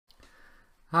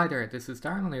Hi there, this is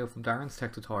Darren O'Neill from Darren's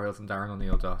Tech Tutorials and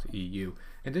darreno'neill.eu.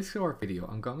 In this short video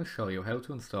I'm going to show you how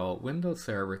to install Windows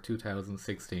Server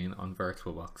 2016 on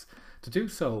VirtualBox. To do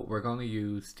so we're going to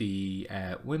use the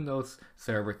Windows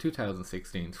Server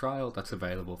 2016 trial that's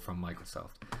available from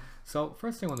Microsoft. So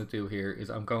first thing I want to do here is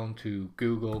I'm going to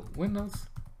Google Windows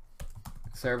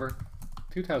Server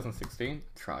 2016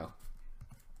 trial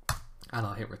and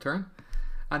I'll hit return.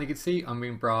 And you can see I'm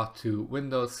being brought to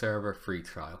Windows Server free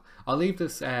trial. I'll leave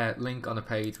this link on a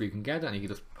page where you can get it and you can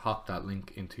just pop that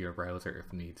link into your browser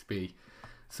if needs be.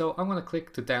 So I'm going to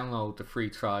click to download the free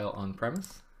trial on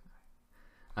premise.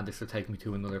 And this will take me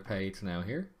to another page now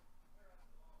here.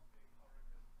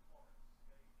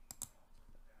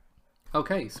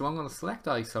 Okay, so I'm going to select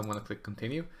ISO, I'm going to click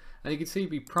continue. And you can see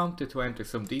be prompted to enter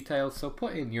some details. So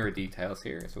put in your details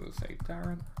here. So we'll say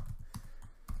Darren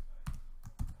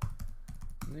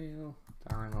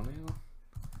O'Neill.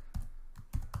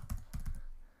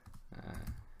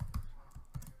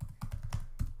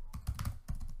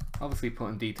 Obviously put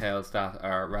in details that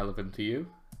are relevant to you.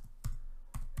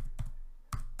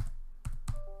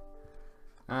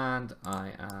 And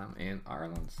I am in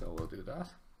Ireland, so we'll do that.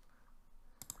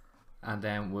 And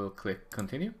then we'll click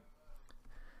continue.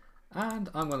 And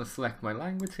I'm going to select my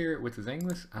language here, which is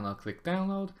English, and I'll click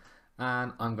download.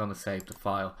 And I'm going to save the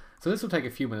file. So this will take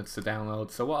a few minutes to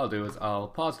download. So what I'll do is I'll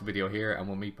pause the video here and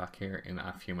we'll meet back here in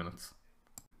a few minutes.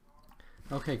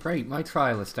 Okay, great. My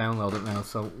trial is downloaded now.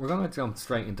 So we're going to jump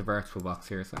straight into VirtualBox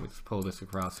here. So let me just pull this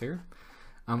across here.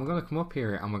 And we're going to come up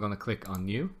here and we're going to click on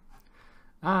new.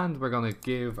 And we're going to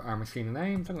give our machine a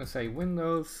name. So I'm going to say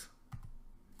Windows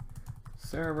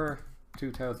Server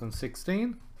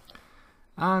 2016.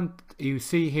 And you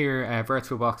see here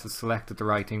VirtualBox has selected the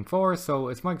right thing for us, so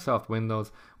it's Microsoft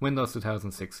Windows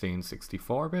 2016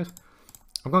 64-bit.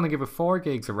 I'm going to give it 4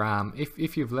 gigs of RAM.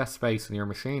 If you have less space on your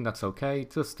machine, that's okay.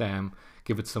 Just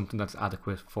give it something that's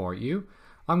adequate for you.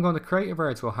 I'm going to create a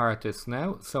virtual hard disk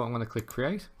now, so I'm going to click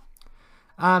create.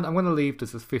 And I'm going to leave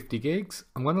this as 50 gigs.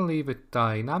 I'm going to leave it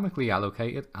dynamically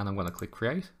allocated and I'm going to click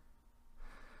create.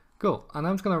 Cool. And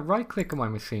I'm just going to right click on my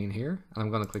machine here and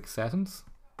I'm going to click settings.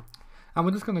 And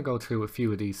we're just going to go through a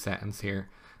few of these settings here.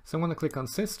 So I'm going to click on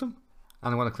system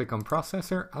and I'm going to click on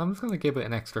processor and I'm just going to give it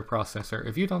an extra processor.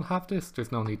 If you don't have this, there's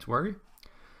no need to worry.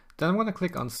 Then I'm going to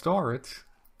click on storage.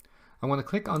 I'm going to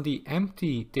click on the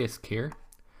empty disk here.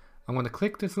 I'm going to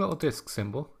click this little disk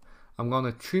symbol. I'm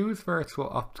going to choose virtual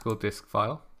optical disk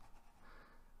file.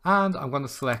 And I'm going to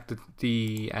select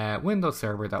the Windows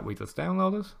server that we just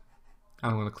downloaded.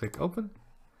 I'm going to click open.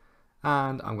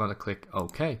 And I'm going to click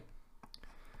OK.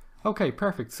 Okay,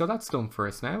 perfect. So that's done for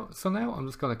us now. So now I'm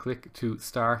just going to click to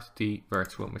start the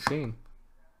virtual machine.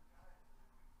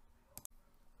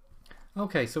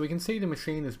 Okay, so we can see the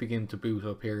machine is beginning to boot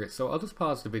up here. So I'll just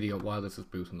pause the video while this is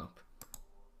booting up.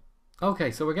 Okay,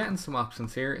 so we're getting some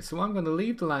options here. So I'm going to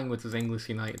leave the language as English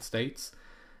United States.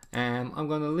 I'm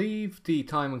going to leave the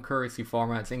time and currency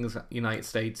format as English United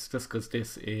States just because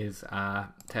this is a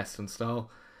test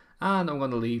install. And I'm going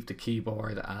to leave the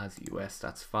keyboard as US,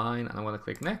 that's fine. And I'm going to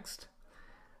click next.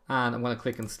 And I'm going to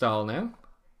click install now.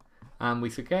 And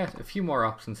we should get a few more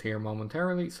options here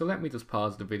momentarily. So let me just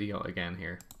pause the video again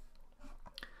here.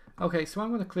 Okay, so I'm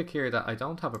going to click here that I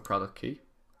don't have a product key.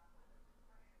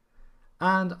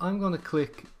 And I'm going to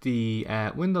click the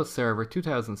Windows Server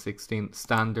 2016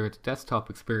 Standard Desktop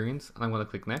Experience. And I'm going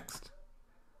to click next.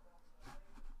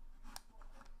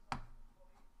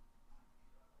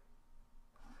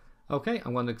 Okay,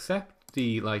 I'm going to accept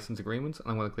the license agreement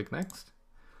and I'm going to click next.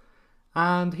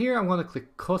 And here I'm going to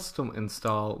click custom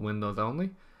install Windows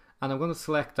only. And I'm going to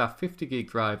select that 50 gig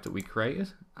drive that we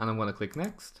created and I'm going to click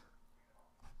next.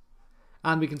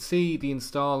 And we can see the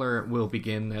installer will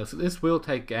begin now. So this will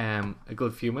take a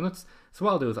good few minutes. So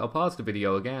what I'll do is I'll pause the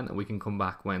video again and we can come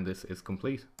back when this is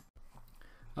complete.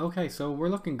 Okay, so we're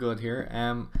looking good here.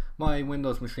 My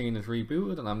Windows machine is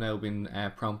rebooted and I'm now being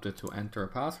prompted to enter a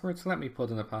password. So let me put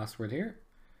in a password here.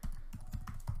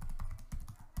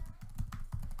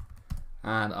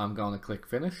 And I'm going to click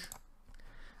finish.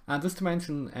 And just to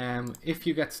mention, if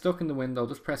you get stuck in the window,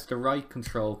 just press the right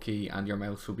control key and your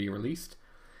mouse will be released.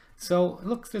 So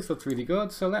this looks really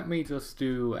good. So let me just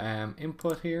do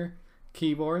input here,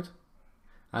 keyboard,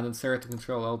 and insert the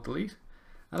Control Alt Delete.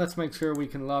 And let's make sure we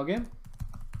can log in.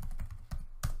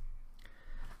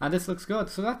 And this looks good.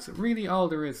 So that's really all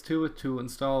there is to it to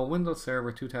install Windows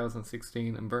Server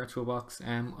 2016 and VirtualBox.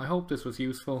 I hope this was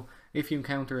useful. If you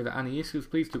encountered any issues,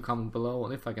 please do comment below.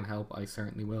 And if I can help, I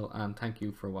certainly will. And thank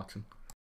you for watching.